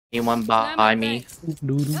Anyone buy me?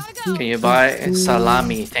 Thanks. Can you buy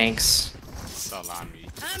salami? Thanks. Salami.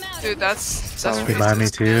 Dude, that's Buy me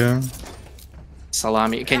racist, too. man.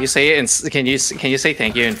 Salami. Can you say it? Can you say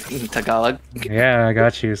thank you in Tagalog? Yeah, I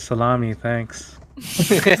got you. Salami, thanks. Wow,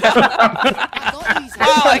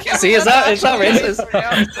 I can't See, it's not racist.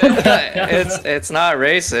 pronounce it. it's not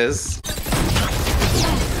racist.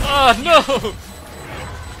 Oh no!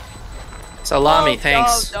 Salami, Oh,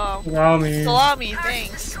 thanks. Salami. Salami,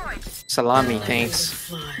 thanks. Salami,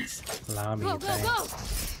 thanks. Salami, Do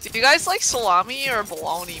thanks. you guys like salami or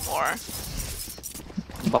bologna more?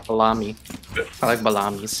 Balami. I like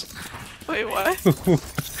balamis. Wait, what?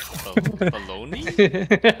 Baloney?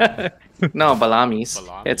 No, balamis.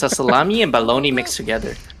 Balami? It's a salami and bologna mixed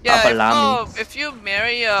together. Yeah, balami. if you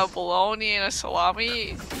marry a bologna and a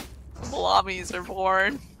salami, balamis are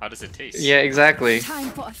born. How does it taste? Yeah, exactly. Time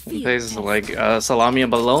for a It field tastes test. like salami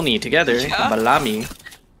and bologna together. Yeah. Balami.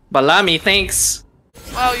 Balami, thanks.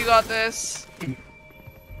 Wow, you got this.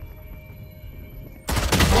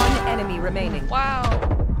 One enemy remaining. Wow.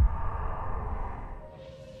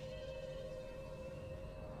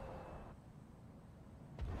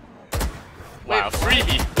 Wow, Wait,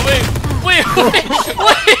 freebie!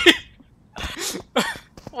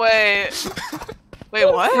 Wait! Wait,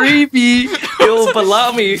 what? Freebie. Yo,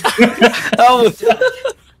 balami.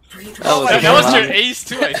 Oh my That was balami. your ace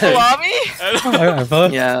too, I think.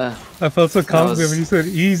 Salami? Yeah. I felt so confident was- when you said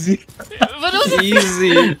easy. But it was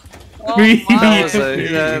Easy. Oh Free. my.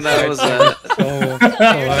 That was a. Oh, You're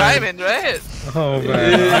diamond, right? oh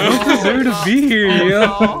man, I don't deserve to be here, Oh, yo.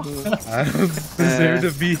 no. I don't deserve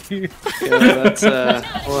to be here. Yeah, that's what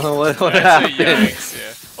That's a happened? yikes,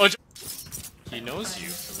 yeah. Oh, he knows you.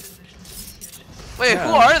 Wait, Yeah.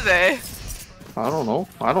 who are they? I don't know.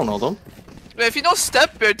 I don't know them. Wait, if you know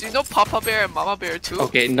Step Bear, do you know Papa Bear and Mama Bear too?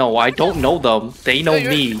 Okay, no, I don't know them. They know No,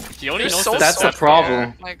 you're- me. He only You're knows so That's the Step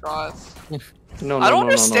problem. Bear. My god. No, I don't no,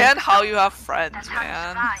 understand how you have friends,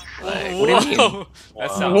 man. Like, What do you mean? Whoa, that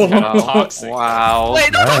Wow. sounds kind of No. toxic. Wow.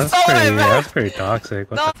 wait, no, Yeah, that's not what I meant. that's pretty toxic.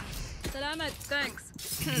 What No. Salami,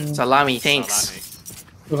 thanks. Salami, thanks.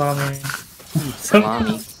 Salami. the-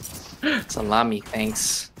 Salami. Salami,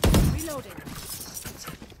 thanks. Reloading.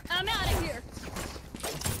 I'm out of here.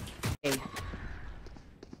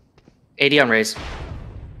 80 on raise.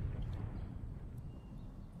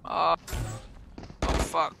 Oh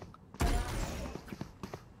fuck.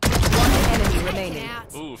 One enemy remaining.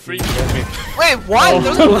 Ooh, freebie. Wait, what?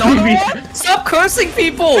 There's another one? Stop cursing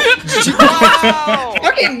people! Wow!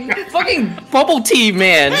 fucking bubble tea,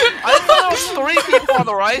 man! I didn't know there was 3 people on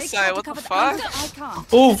the right side. What the fuck?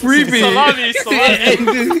 Oh, freebie! Salami,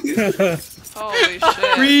 salami. Holy shit.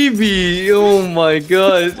 Freebie! Oh my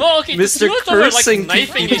god. Well, okay, Mr. two of them are like Cursing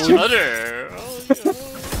knifing people. each other. Oh,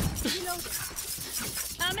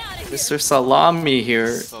 I'm out of here. Mr. Salami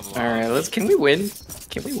here. Salami. Alright, can we win?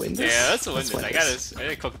 Can we win this? yeah, that's a win. Let's win I this.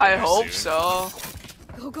 gotta cook. I dinner hope soon. so.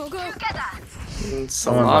 Go, go, go.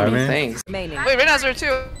 Salami, man. thanks. Remaining. Wait, Rena's there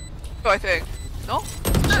too, I think. No?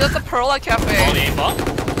 She's at the Perla Oh, Cafe. the aim bomb?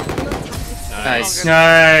 Nice.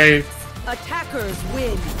 Nice. Attackers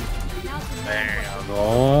win. There you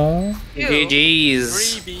go. Ew.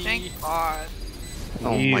 GG's. Freebie. Thank God.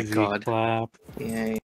 Oh my Easy god. clap. Yeah.